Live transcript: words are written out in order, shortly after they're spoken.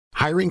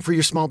Hiring for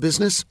your small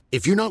business?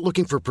 If you're not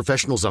looking for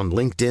professionals on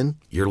LinkedIn,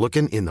 you're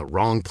looking in the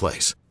wrong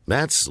place.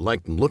 That's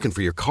like looking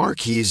for your car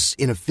keys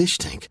in a fish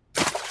tank.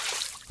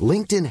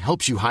 LinkedIn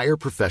helps you hire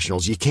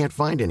professionals you can't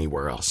find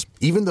anywhere else,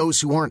 even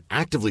those who aren't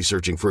actively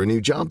searching for a new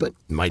job but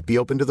might be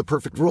open to the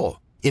perfect role.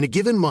 In a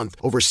given month,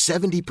 over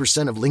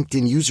 70% of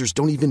LinkedIn users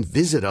don't even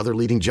visit other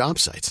leading job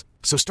sites.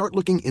 So start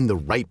looking in the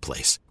right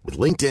place. With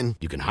LinkedIn,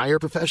 you can hire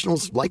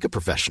professionals like a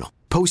professional.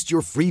 Post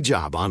your free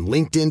job on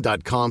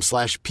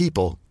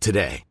linkedin.com/people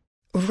today.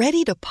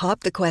 Ready to pop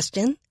the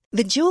question?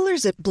 The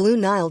jewelers at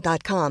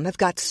BlueNile.com have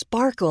got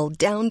sparkle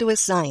down to a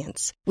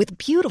science with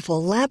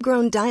beautiful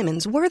lab-grown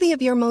diamonds worthy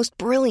of your most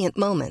brilliant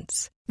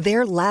moments.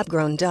 Their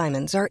lab-grown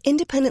diamonds are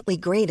independently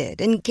graded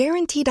and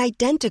guaranteed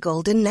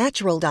identical to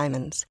natural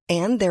diamonds,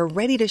 and they're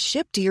ready to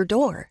ship to your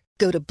door.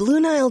 Go to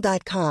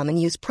BlueNile.com and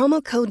use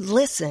promo code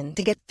LISTEN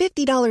to get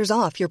 $50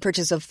 off your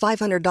purchase of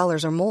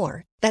 $500 or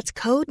more. That's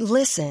code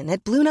LISTEN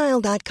at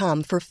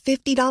BlueNile.com for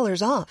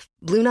 $50 off.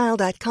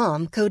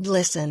 BlueNile.com, code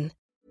LISTEN.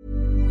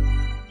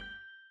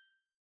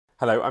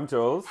 Hello, I'm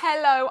Jules.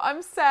 Hello,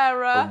 I'm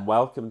Sarah. And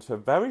welcome to a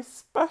very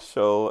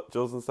special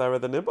Jules and Sarah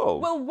the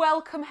Nibble. Well,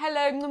 welcome,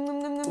 hello.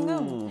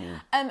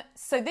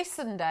 So this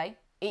Sunday,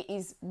 it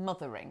is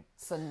Mothering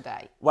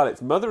Sunday. Well,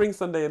 it's Mothering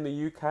Sunday in the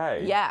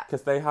UK. Yeah.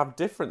 Because they have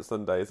different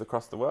Sundays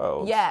across the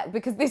world. Yeah,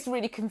 because this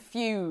really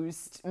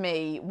confused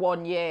me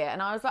one year.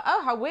 And I was like,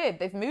 oh, how weird.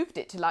 They've moved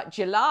it to like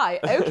July.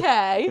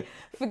 Okay.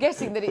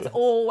 Forgetting that it's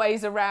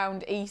always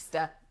around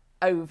Easter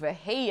over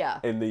here.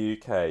 In the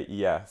UK,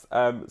 yes.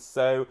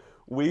 So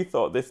we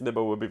thought this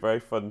nibble would be very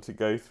fun to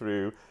go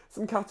through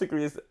some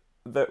categories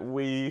that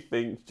we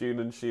think June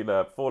and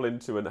Sheila fall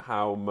into and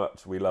how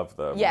much we love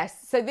them.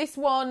 Yes, so this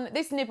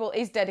nibble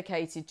is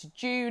dedicated to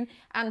June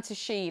and to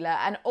Sheila.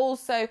 And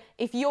also,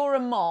 if you're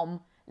a mom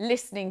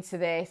listening to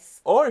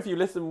this... Or if you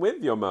listen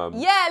with your mum.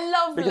 Yeah,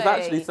 lovely. Because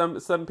actually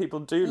some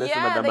people do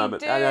listen with their mum.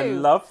 Do. And I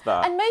love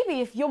that. And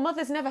maybe if your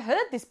mother's never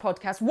heard this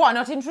podcast, why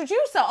not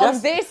introduce her on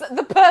this,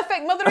 the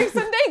perfect Mothering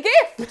Sunday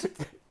gift?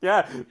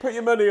 Yeah, put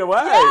your money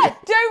away. Yeah,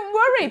 don't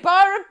worry.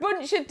 Buy her a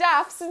bunch of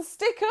daffs and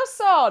stick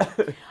us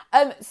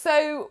on.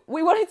 So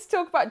we wanted to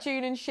talk about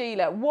June and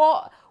Sheila.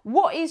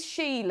 What is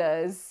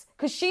Sheila's...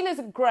 Because Sheila's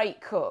a great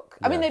cook.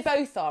 I mean, they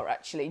both are,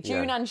 actually.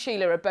 June and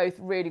Sheila are both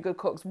really good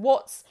cooks.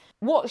 What's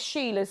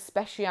Sheila's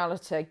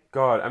speciality?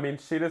 God, I mean,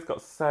 Sheila's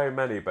got so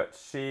many, but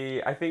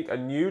I think a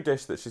new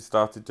dish that she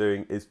started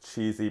doing is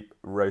cheesy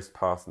roast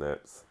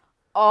parsnips.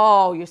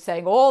 Oh, you're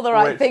saying all the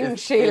right things,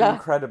 Sheila.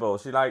 Incredible.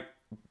 She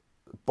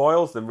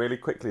boils them really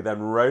quickly, then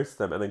roasts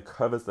them, and then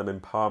covers them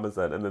in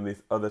parmesan, and then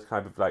this other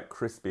type of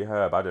crispy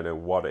herb. I don't know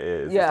what it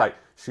is. Yeah. It's like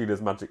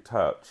Sheila's magic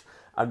touch.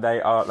 And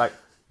they are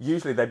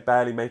usually they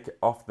barely make it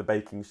off the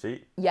baking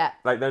sheet. Yeah.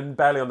 They're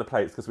barely on the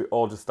plates because we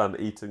all just stand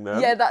eating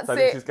them. Yeah, that's so I it.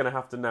 think she's going to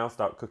have to now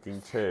start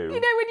cooking too. You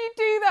know, when you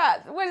do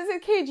that, when as a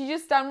kid, you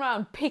just stand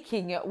around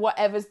picking at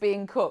whatever's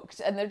being cooked,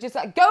 and they're just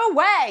like, go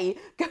away!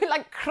 Go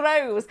like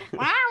crows. Wow,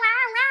 wow,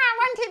 wow, I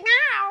want it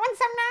now, I want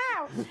some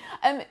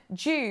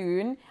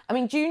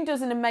now. June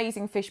does an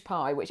amazing fish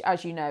pie, which,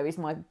 as you know, is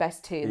my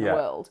best tea in the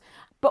world.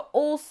 But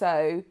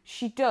also,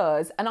 she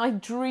does, and I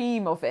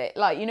dream of it,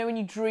 when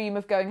you dream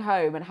of going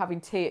home and having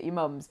tea at your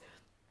mum's,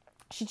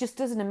 she just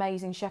does an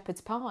amazing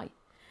shepherd's pie.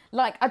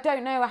 I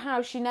don't know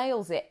how she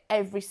nails it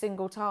every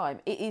single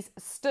time. It is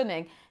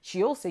stunning.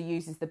 She also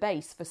uses the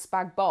base for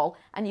spag bol,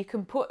 and you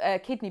can put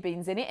kidney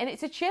beans in it, and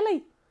it's a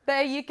chilli.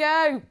 There you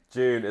go.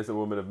 June is a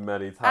woman of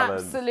many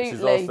talents. Absolutely.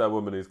 She's also a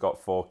woman who's got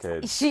 4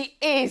 kids. She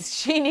is.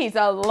 She needs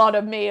a lot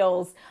of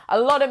meals. A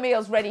lot of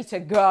meals ready to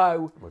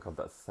go. Oh my God,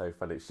 that's so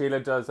funny.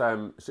 Sheila does,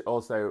 she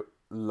also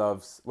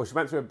loves... Well, she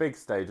went through a big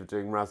stage of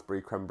doing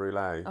raspberry creme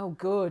brulee. Oh,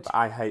 good. But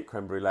I hate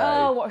creme brulee.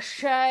 Oh, what a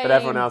shame. But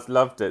everyone else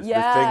loved it. So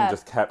this thing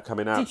just kept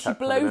coming out. Did she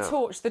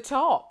blowtorch the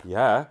top?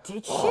 Yeah.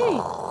 Did she?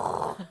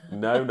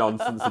 No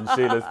nonsense in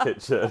Sheila's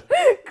kitchen.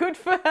 Good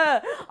for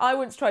her. I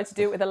once tried to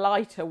do it with a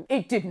lighter.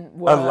 It didn't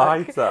work. A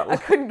lighter? I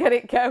couldn't get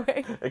it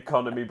going.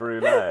 Economy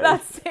brulee.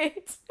 That's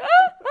it.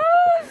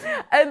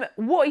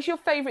 What is your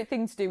favourite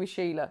thing to do with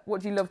Sheila?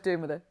 What do you love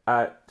doing with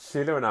her?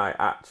 Sheila and I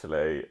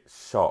actually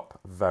shop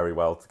very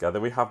well together.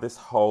 We have this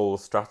whole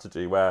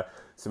strategy where...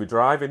 So we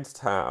drive into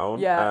town.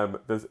 Yeah.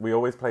 We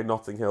always play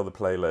Notting Hill, the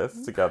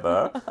playlist,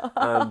 together.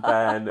 And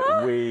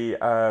then we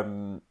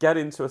get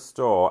into a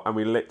store and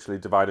we literally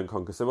divide and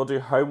conquer. So we'll do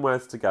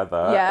homewares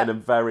together in a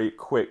very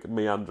quick,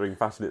 meandering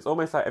fashion. It's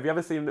almost like, have you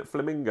ever seen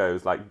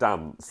flamingos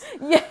dance?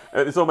 Yeah.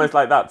 It's almost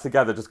like that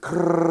together, just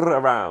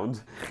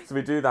around. So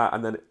we do that.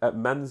 And then at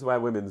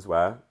menswear,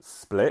 womenswear,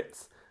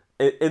 split.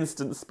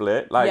 Instant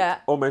split.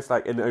 Almost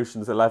like in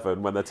Ocean's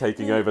 11 when they're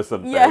taking over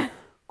something. Yeah.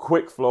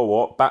 Quick floor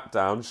walk, back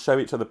down, show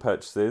each other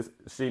purchases.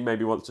 She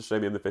maybe wants to show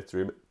me in the fifth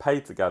room,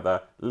 pay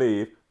together,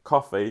 leave,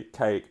 coffee,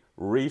 cake,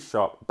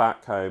 reshop,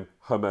 back home,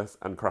 hummus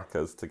and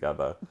crackers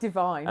together.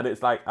 Divine. And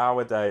it's like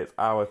our day, it's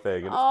our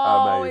thing, and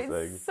it's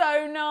amazing. It's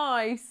so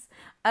nice.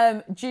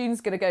 June's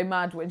going to go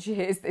mad when she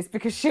hears this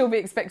because she'll be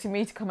expecting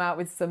me to come out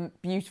with some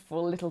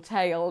beautiful little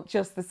tale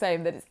just the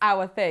same, that it's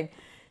our thing.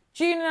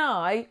 June and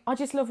I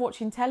just love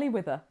watching telly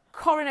with her.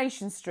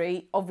 Coronation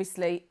Street,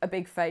 obviously a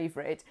big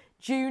favourite.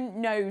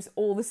 June knows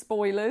all the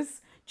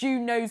spoilers.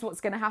 June knows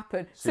what's going to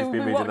happen. She's so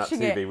been reading that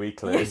TV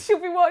Weekly. Yeah, she'll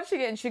be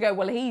watching it and she'll go,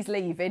 well, he's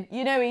leaving.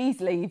 You know he's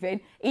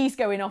leaving. He's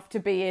going off to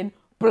be in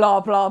blah,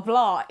 blah,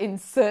 blah.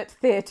 Insert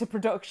theatre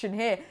production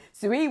here.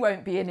 So he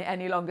won't be in it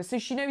any longer. So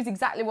she knows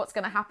exactly what's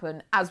going to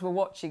happen as we're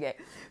watching it.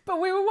 But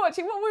what were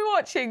we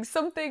watching?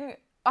 Something...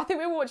 I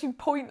think we were watching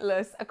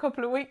Pointless a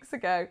couple of weeks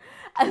ago,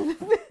 and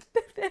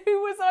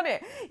who was on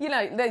it? You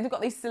know, they've got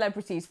these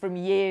celebrities from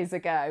years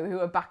ago who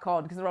are back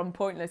on because they're on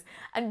Pointless,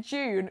 and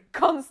June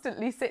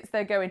constantly sits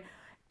there going,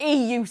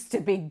 he used to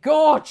be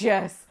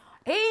gorgeous.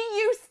 He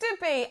used to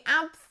be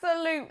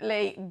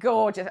absolutely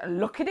gorgeous. And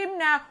look at him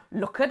now.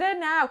 Look at her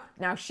now.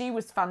 Now, she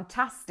was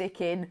fantastic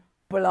in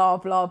blah,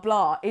 blah,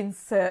 blah.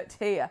 Insert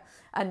here.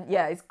 And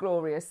yeah, it's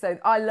glorious. So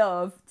I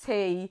love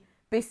tea,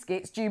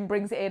 biscuits. June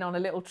brings it in on a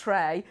little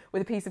tray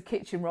with a piece of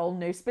kitchen roll,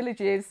 no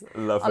spillages.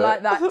 Love it. I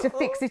like that, to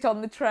fix it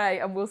on the tray,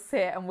 and we'll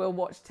sit and we'll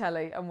watch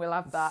telly and we'll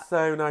have that.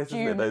 So nice,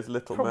 isn't it, those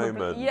little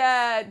moments?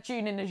 Yeah,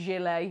 June in a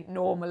gilet,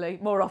 normally,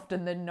 more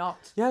often than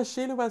not. Yeah,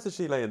 Sheila wears a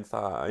gilet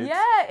inside.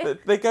 Yeah.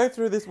 They go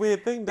through this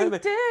weird thing, don't they?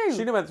 They do.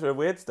 Sheila went through a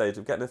weird stage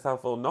of getting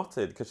herself all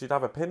knotted because she'd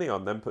have a pinny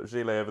on, then put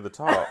gilet over the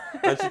top.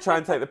 And she'd try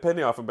and take the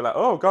pinny off and be like,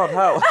 oh, God,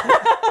 hell.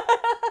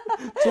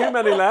 Too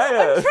many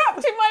layers. I'm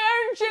trapped in my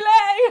own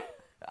gilet.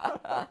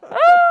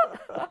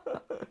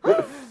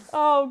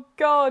 Oh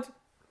God.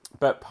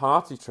 But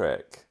party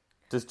trick.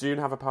 Does June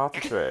have a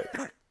party trick?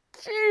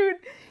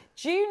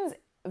 June's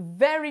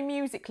very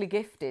musically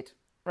gifted,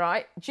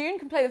 right? June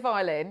can play the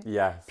violin,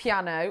 Yes.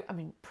 piano, I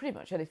mean pretty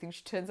much anything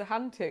she turns her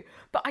hand to.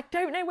 But I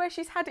don't know where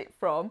she's had it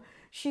from.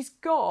 She's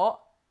got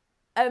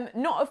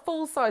not a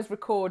full-size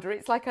recorder,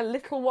 it's like a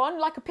little one,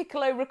 like a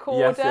piccolo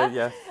recorder.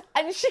 Yes.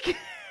 And it's just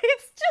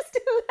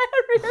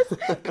hilarious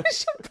because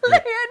she'll play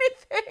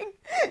anything.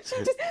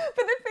 But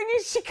the thing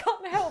is, she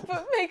can't help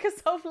but make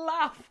herself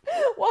laugh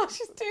while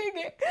she's doing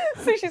it.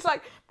 So she's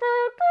like...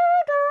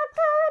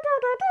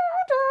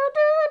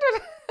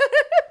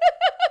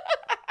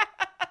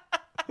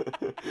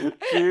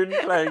 June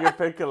playing a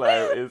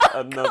piccolo is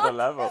another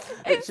level.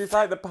 She's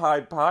like the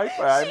Pied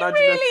Piper. I imagine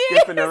really her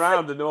skipping is.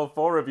 around and all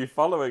four of you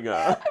following her.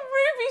 And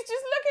Ruby's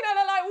just looking at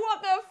her like,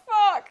 what the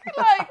fuck?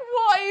 Like,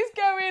 what is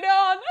going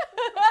on?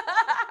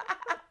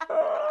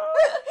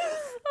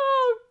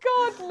 Oh,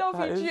 God, love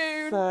That you, is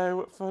June.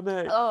 so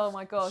funny. Oh,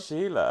 my gosh.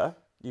 Sheila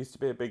used to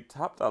be a big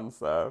tap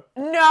dancer.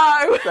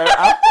 No! So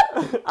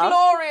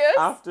Glorious.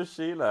 after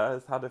Sheila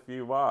has had a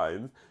few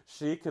wines,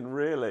 she can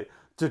really...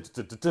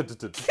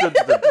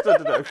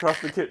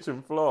 across the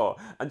kitchen floor,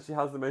 and she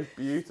has the most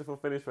beautiful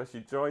finish where she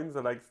joins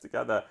her legs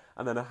together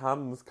and then her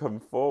hands come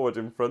forward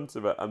in front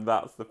of her, and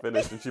that's the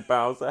finish, and she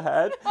bows her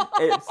head.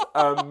 It's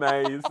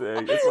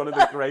amazing. It's one of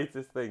the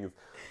greatest things.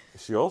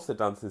 She also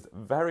dances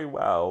very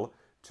well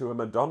to a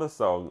Madonna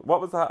song.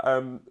 What was that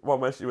one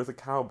where she was a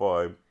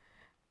cowboy?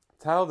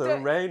 Tell the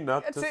rain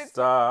not to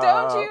stop.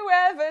 Don't you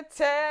ever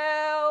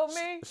tell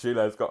me.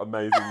 Sheila's got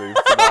amazing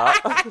moves to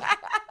that.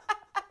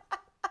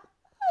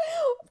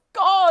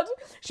 God,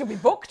 she'll be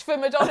booked for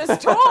Madonna's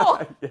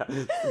tour. Yeah,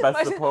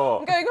 best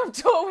support. I'm going on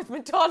tour with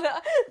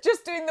Madonna,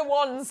 just doing the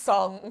one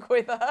song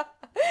with her.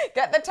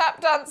 Get the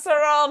tap dancer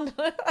on.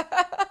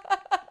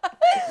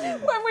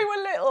 When we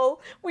were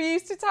little, we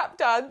used to tap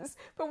dance,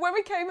 but when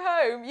we came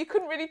home, you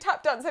couldn't really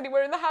tap dance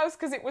anywhere in the house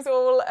because it was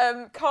all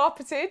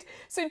carpeted.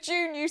 So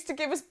June used to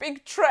give us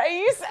big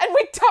trays, and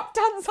we'd tap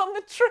dance on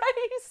the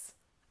trays.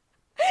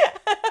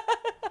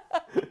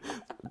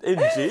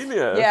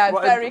 Ingenious. Yeah,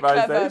 what very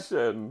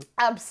improvisation. clever.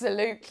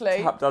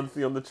 Absolutely. Tap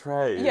dancing on the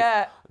trays.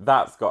 Yeah.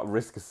 That's got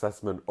risk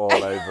assessment all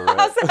over it.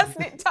 Hasn't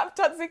it? Tap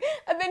dancing.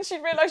 And then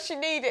she realised she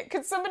needed it.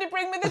 Could somebody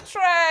bring me the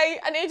tray?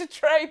 I need a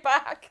tray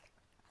back.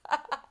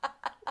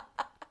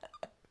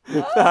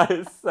 That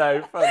is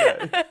so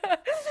funny.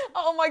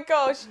 Oh my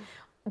gosh.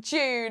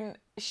 June,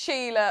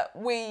 Sheila,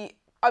 we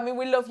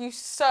love you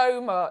so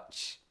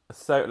much.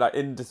 So,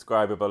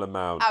 indescribable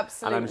amount.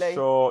 Absolutely. And I'm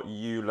sure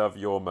you love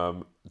your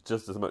mum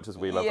just as much as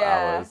we love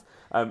Yeah.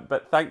 ours.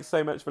 But thanks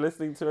so much for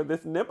listening to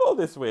this nibble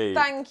this week.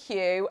 Thank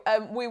you.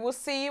 We will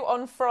see you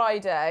on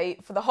Friday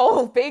for the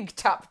whole big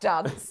tap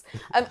dance.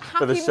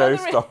 For the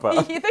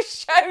showstopper. The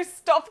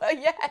showstopper,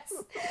 yes.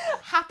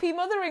 Happy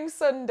Mothering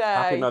Sunday.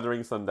 Happy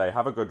Mothering Sunday.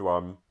 Have a good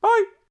one.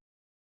 Bye.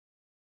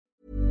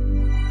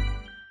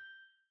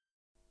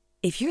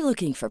 If you're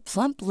looking for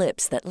plump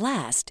lips that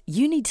last,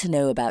 you need to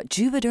know about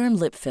Juvederm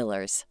lip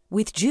fillers.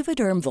 With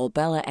Juvederm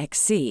Volbella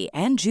XC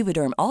and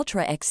Juvederm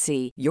Ultra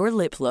XC, your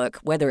lip look,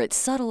 whether it's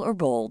subtle or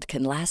bold,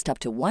 can last up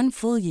to 1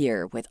 full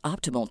year with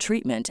optimal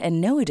treatment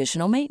and no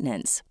additional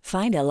maintenance.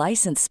 Find a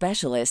licensed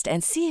specialist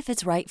and see if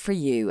it's right for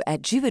you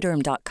at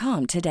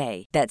Juvederm.com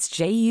today. That's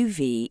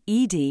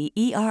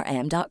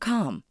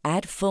JUVEDERM.com.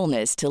 Add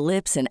fullness to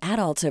lips in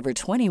adults over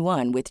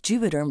 21 with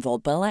Juvederm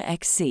Volbella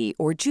XC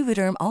or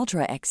Juvederm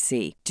Ultra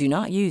XC. Do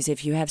not use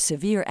if you have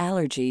severe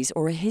allergies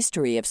or a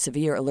history of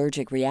severe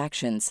allergic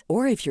reactions,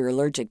 or if you're you're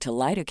allergic to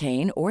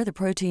lidocaine or the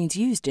proteins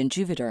used in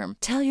Juvederm.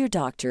 Tell your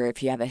doctor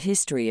if you have a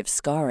history of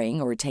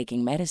scarring or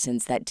taking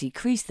medicines that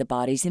decrease the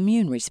body's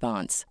immune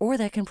response or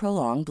that can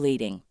prolong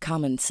bleeding.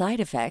 Common side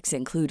effects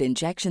include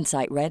injection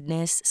site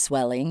redness,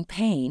 swelling,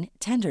 pain,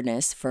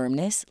 tenderness,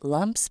 firmness,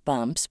 lumps,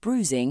 bumps,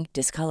 bruising,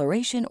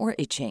 discoloration, or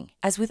itching.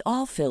 As with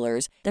all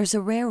fillers, there's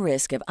a rare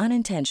risk of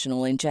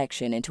unintentional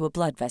injection into a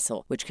blood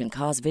vessel, which can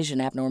cause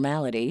vision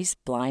abnormalities,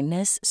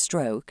 blindness,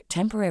 stroke,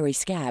 temporary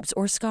scabs,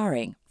 or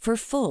scarring. For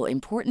full,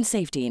 important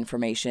safety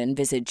information,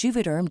 visit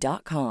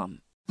Juvederm.com.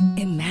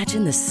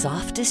 Imagine the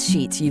softest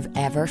sheets you've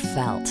ever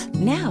felt.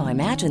 Now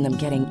imagine them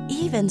getting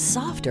even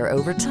softer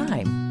over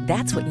time.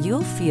 That's what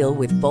you'll feel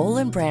with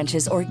Boll &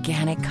 Branch's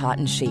organic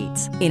cotton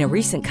sheets. In a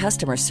recent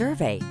customer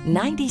survey,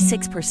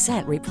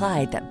 96%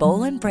 replied that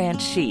Boll &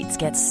 Branch sheets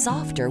get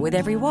softer with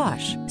every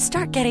wash.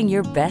 Start getting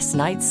your best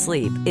night's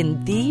sleep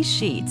in these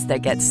sheets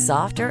that get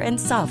softer and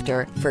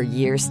softer for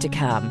years to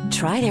come.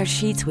 Try their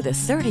sheets with a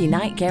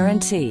 30-night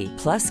guarantee.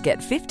 Plus, get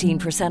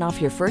 15%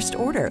 off your first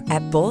order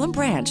at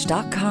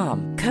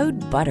bollandbranch.com. Code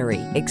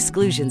BUTTERY.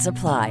 Exclusions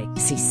apply.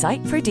 See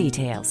site for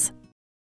details.